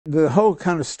the whole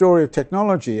kind of story of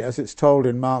technology, as it's told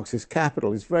in Marx's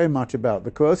Capital, is very much about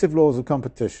the coercive laws of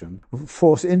competition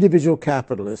force individual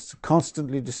capitalists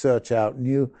constantly to search out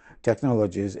new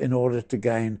technologies in order to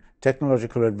gain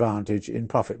technological advantage in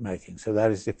profit making. So that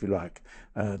is, if you like,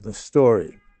 the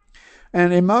story.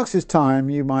 And in Marx's time,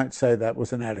 you might say that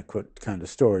was an adequate kind of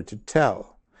story to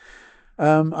tell.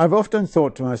 I've often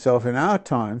thought to myself, in our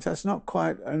times, that's not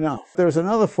quite enough. There's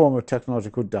another form of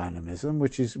technological dynamism,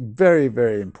 which is very,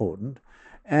 very important,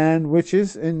 and which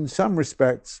is, in some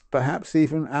respects, perhaps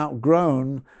even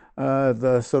outgrown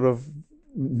the sort of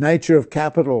nature of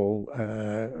capital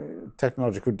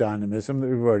technological dynamism that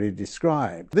we've already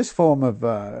described. This form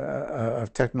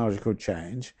of technological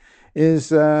change is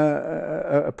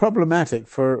problematic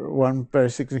for one very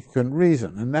significant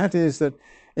reason, and that is that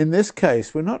in this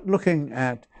case we're not looking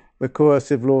at the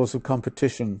coercive laws of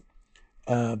competition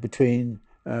between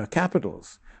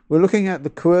capitals. We're looking at the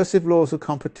coercive laws of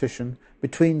competition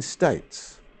between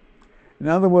states. In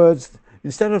other words,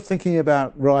 instead of thinking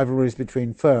about rivalries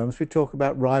between firms, we talk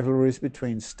about rivalries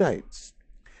between states.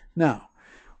 Now,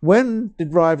 when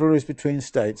did rivalries between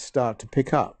states start to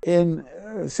pick up? In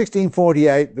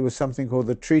 1648, there was something called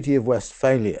the Treaty of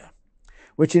Westphalia,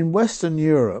 which in Western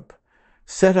Europe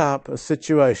set up a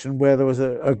situation where there was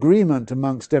an agreement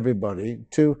amongst everybody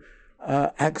to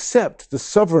accept the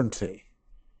sovereignty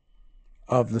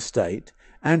of the state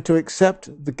and to accept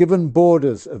the given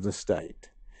borders of the state.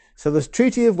 So the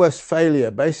Treaty of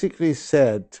Westphalia basically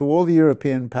said to all the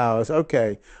European powers,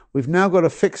 okay, we've now got a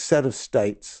fixed set of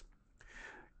states.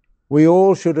 We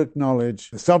all should acknowledge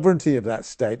the sovereignty of that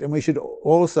state, and we should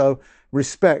also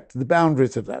respect the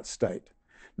boundaries of that state.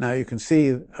 Now you can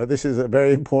see this is a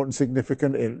very important,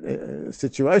 significant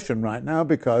situation right now,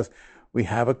 because we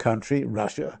have a country,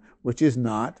 Russia, which is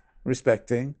not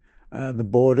respecting the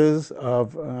borders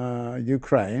of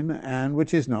Ukraine, and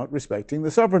which is not respecting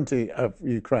the sovereignty of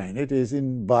Ukraine. It is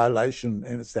in violation,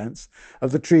 in a sense,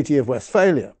 of the Treaty of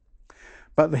Westphalia.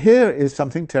 But here is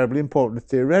something terribly important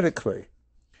theoretically,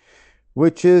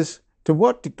 which is to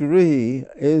what degree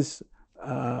is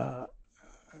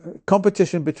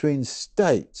competition between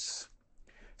states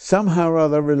somehow or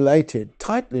other related,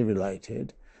 tightly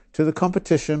related, to the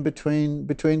competition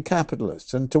between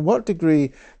capitalists, and to what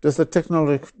degree does the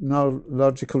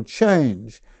technological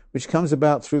change, which comes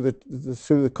about through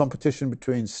the competition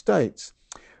between states,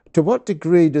 to what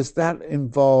degree does that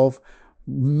involve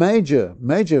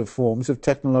major forms of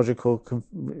technological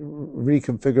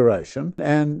reconfiguration,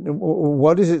 and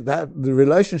what is it that the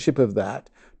relationship of that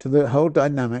to the whole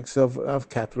dynamics of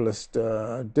capitalist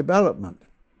development?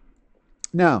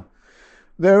 Now,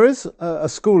 there is a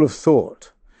school of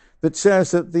thought that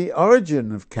says that the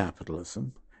origin of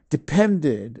capitalism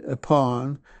depended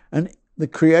upon the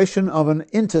creation of an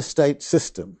interstate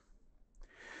system.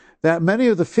 That many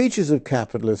of the features of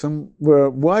capitalism were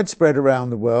widespread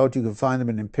around the world. You could find them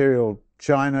in Imperial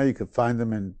China, you could find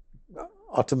them in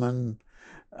Ottoman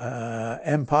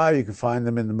Empire, you could find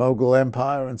them in the Mughal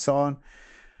Empire, and so on.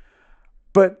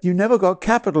 But you never got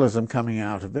capitalism coming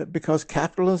out of it, because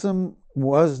capitalism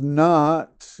was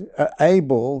not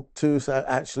able to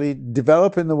actually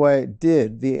develop in the way it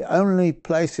did. The only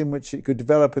place in which it could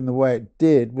develop in the way it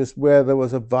did was where there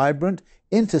was a vibrant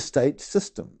interstate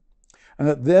system. And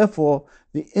that therefore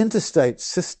the interstate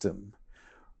system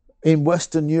in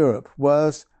Western Europe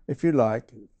was, if you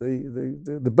like,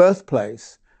 the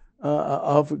birthplace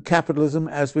of capitalism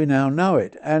as we now know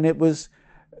it. And it was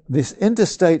this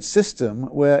interstate system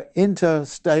where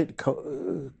interstate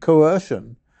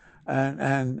coercion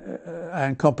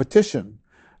and competition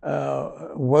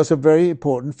was a very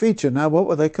important feature. Now, what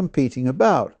were they competing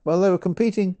about? Well, they were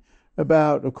competing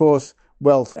about, of course,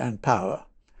 wealth and power.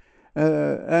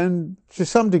 And to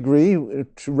some degree,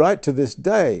 right to this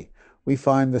day, we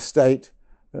find the state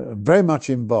very much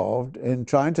involved in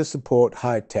trying to support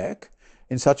high tech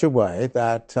in such a way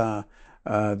that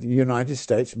the United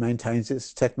States maintains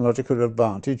its technological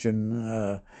advantage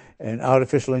in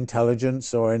artificial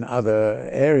intelligence or in other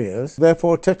areas.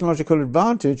 Therefore, technological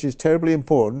advantage is terribly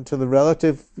important to the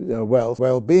relative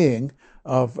well-being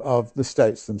of the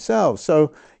states themselves.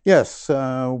 So, yes,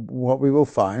 what we will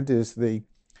find is the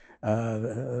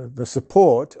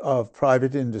support of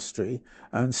private industry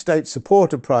and state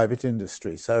support of private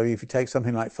industry. So if you take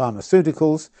something like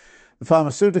pharmaceuticals, the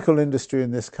pharmaceutical industry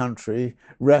in this country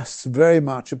rests very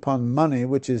much upon money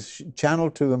which is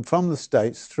channeled to them from the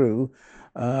states through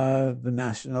the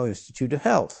National Institute of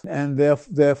Health. And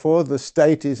therefore the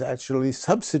state is actually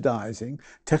subsidizing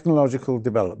technological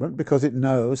development, because it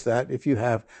knows that if you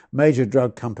have major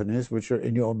drug companies which are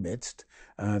in your midst,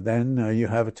 then you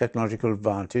have a technological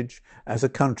advantage as a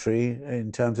country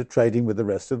in terms of trading with the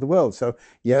rest of the world. So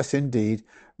yes, indeed,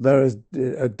 there is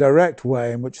a direct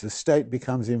way in which the state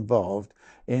becomes involved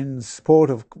in support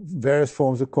of various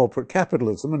forms of corporate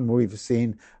capitalism. And we've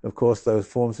seen, of course, those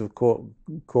forms of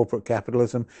corporate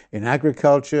capitalism in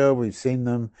agriculture. We've seen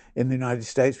them in the United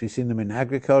States. We've seen them in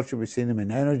agriculture. We've seen them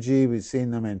in energy. We've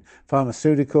seen them in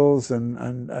pharmaceuticals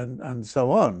and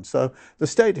so on. So the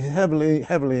state is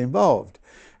heavily involved.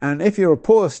 And if you're a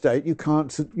poor state, you can't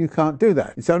do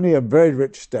that. It's only a very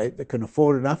rich state that can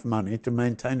afford enough money to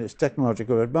maintain its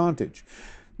technological advantage.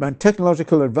 But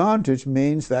technological advantage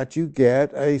means that you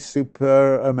get a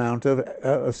super amount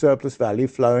of surplus value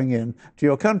flowing in to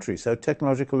your country. So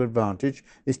technological advantage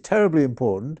is terribly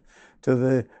important to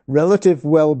the relative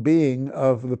well-being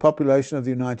of the population of the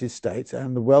United States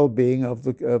and the well-being of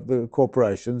the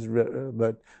corporations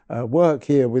that work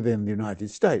here within the United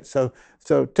States.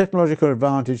 So technological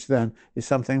advantage then is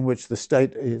something which the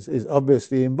state is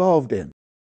obviously involved in.